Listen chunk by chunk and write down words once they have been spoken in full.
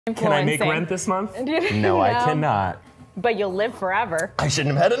Can I make rent this month? No, I cannot. But you'll live forever. I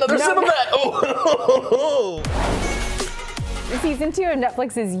shouldn't have had another sip of that. Oh. Season 2 of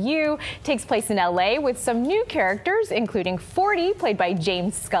Netflix's You takes place in LA with some new characters, including 40, played by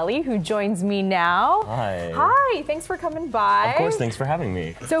James Scully, who joins me now. Hi. Hi, thanks for coming by. Of course, thanks for having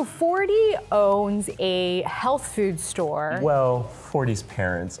me. So 40 owns a health food store. Well, 40's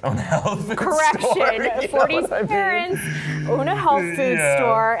parents own a health food store. Correction, 40's parents own a health food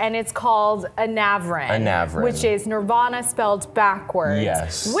store, and it's called Anavrin. Anavrin. Which is Nirvana spelled backwards.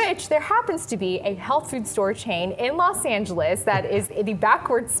 Yes. Which there happens to be a health food store chain in Los Angeles that is the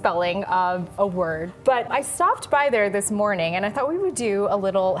backwards spelling of a word. But I stopped by there this morning and I thought we would do a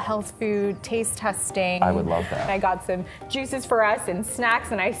little health food taste testing. I would love that. And I got some juices for us and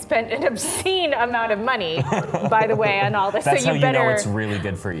snacks, and I spent an obscene amount of money, by the way, on all this. That's so how you know it's really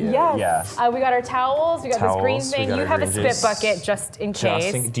good for you. Yes. We got our towels, we got this green thing. You have a spit bucket just in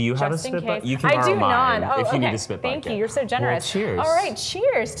case. Do you have a spit bucket? You can I borrow do mine not. Oh, if you need a spit bucket. Thank you, you're so generous. Well, cheers. All right,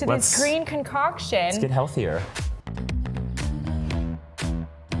 cheers to this green concoction. Let's get healthier.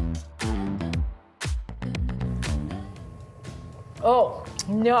 Oh,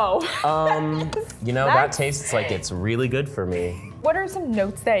 no. You know, that tastes like it's really good for me. What are some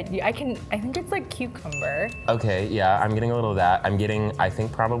notes that I think it's like cucumber. Okay, yeah, I'm getting a little of that. I'm getting, I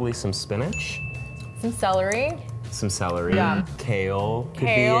think, probably some spinach. Some celery. Some celery. Yeah. Kale could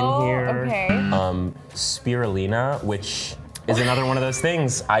be in here. Okay. Spirulina, which is another one of those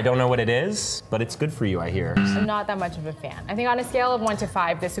things. I don't know what it is, but it's good for you, I hear. I'm not that much of a fan. I think on a scale of 1 to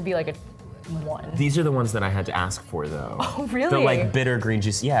 5, this would be like a 1. These are the ones that I had to ask for, though. Oh, really? The like bitter green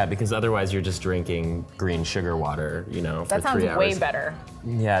juice. Yeah, because otherwise you're just drinking green sugar water, you know, for 3 hours. That sounds way better.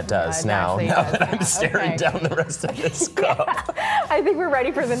 Yeah, it does now that I'm staring down the rest of this cup. Yeah. I think we're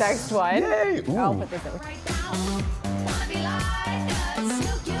ready for the next one. Yay! Ooh. I'll put this in.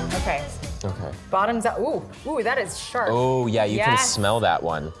 Okay. Okay. Bottoms up. Ooh, that is sharp. Oh, yeah, you can smell that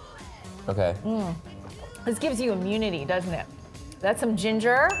one. Okay. This gives you immunity, doesn't it? That's some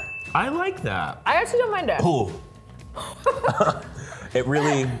ginger. I like that. I actually don't mind it. Oh. It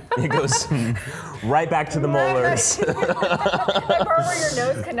goes right back to the molars. That part where your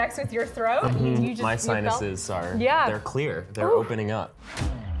nose connects with your throat. My sinuses they're clear. They're opening up.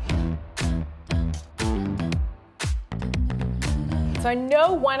 So I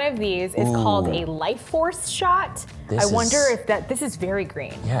know one of these is called a Life Force shot. I wonder if this is very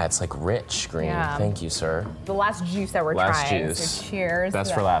green. Yeah, it's like rich green. Yeah. Thank you, sir. The last juice that we're trying. Last juice. So cheers.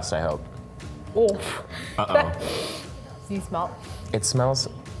 Best for last, I hope. Oh. Uh-oh. Do you smell? It smells,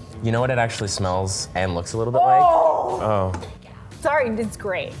 you know what it actually smells and looks a little bit like? Oh. Sorry, it's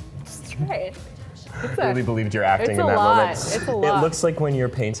great. Just try it. I really believed you're acting in that moment. It's a lot. It looks like when you're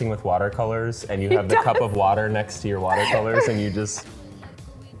painting with watercolors and you have the cup of water next to your watercolors and you just...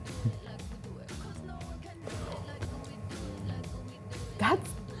 That's...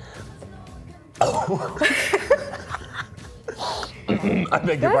 Oh. I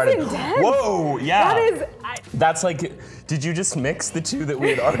beg your pardon. Intense. Whoa, yeah. That is... That's like, did you just mix the two that we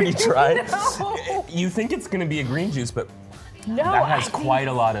had already tried? No. You think it's gonna be a green juice, but no, that has quite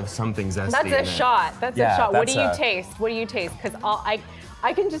a lot of something zesty That's a shot. That's a shot. What do you taste? What do you taste? Because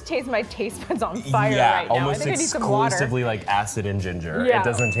I can just taste my taste buds on fire right now. Almost I think exclusively like acid and ginger. Yeah. It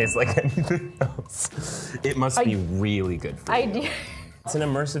doesn't taste like anything else. It must be really good for you. It's an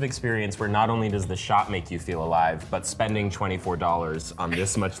immersive experience where not only does the shot make you feel alive, but spending $24 on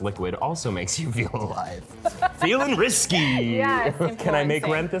this much liquid also makes you feel alive. Feeling risky. Yes, Can I make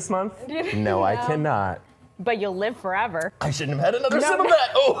rent this month? No, I cannot. But you'll live forever. I shouldn't have had another sip of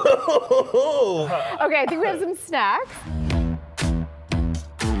that. Oh. Okay, I think we have some snacks.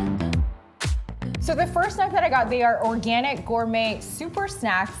 So the first snack that I got, they are organic gourmet super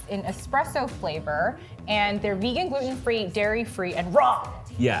snacks in espresso flavor, and they're vegan, gluten-free, dairy-free, and raw.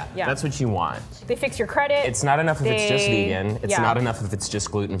 Yeah, that's what you want. They fix your credit. It's not enough if it's just vegan. It's not enough if it's just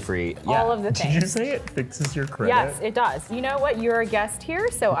gluten-free. All of the things. Did you say it fixes your credit? Yes, it does. You know what? You're a guest here,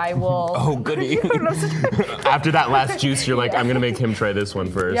 so I will... Oh, goody. After that last juice, you're like, I'm going to make him try this one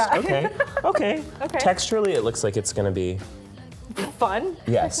first. Yeah. Okay. Texturally, it looks like it's going to be... fun?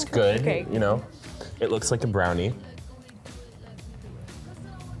 Yes, good. Okay. You know, it looks like a brownie.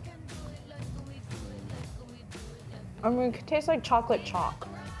 I mean, it tastes like chocolate chalk.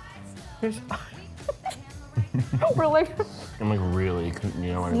 We're like... I'm like, really?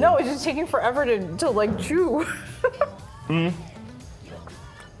 You know what I mean? No, it's just taking forever to like chew. I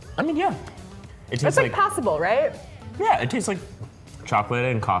mean, yeah. It tastes like passable, right? Yeah, it tastes like chocolate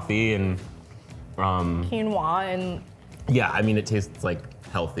and coffee and... quinoa and... Yeah, I mean, it tastes like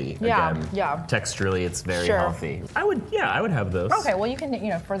healthy. Yeah, Again, yeah. Texturally, it's very healthy. I would have those. Okay, well you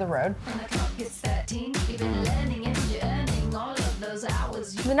can, for the road.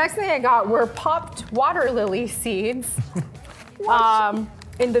 The next thing I got were popped water lily seeds.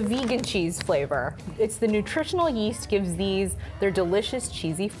 In the vegan cheese flavor. It's the nutritional yeast gives these their delicious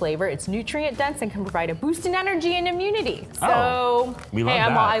cheesy flavor. It's nutrient dense and can provide a boost in energy and immunity. So, we love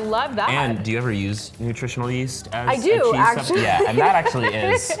that. I love that. And do you ever use nutritional yeast as I do, a cheese actually. Yeah, and that actually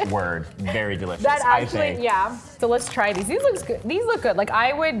is very delicious. That actually, I think. yeah. So let's try these. These look good. These look good. Like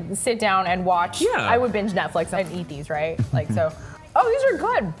I would sit down and watch. Yeah. I would binge Netflix and eat these, right? Like so. Oh, these are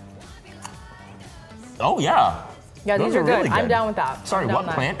good. Oh yeah. Yeah, these are good. Really good. I'm down with that. Sorry, what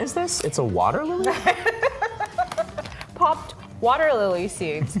plant is this? It's a water lily? Popped water lily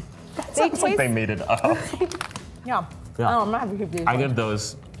seeds. Sounds like they made it up. Yeah. Yeah. Oh, I'm gonna have to keep these. I give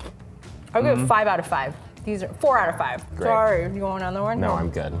those. I give 5 out of 5. These are 4 out of 5. Great. Sorry, you want another one? No, I'm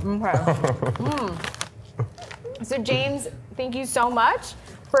good. Okay. So James, thank you so much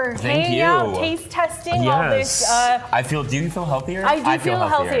for hanging out, taste testing all this. Do you feel healthier? I do feel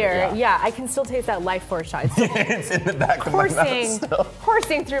healthier. Yeah, I can still taste that life force shot. It's in the back of my mouth still.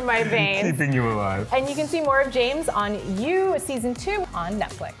 Coursing through my veins. Keeping you alive. And you can see more of James on You Season 2 on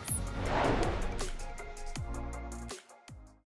Netflix.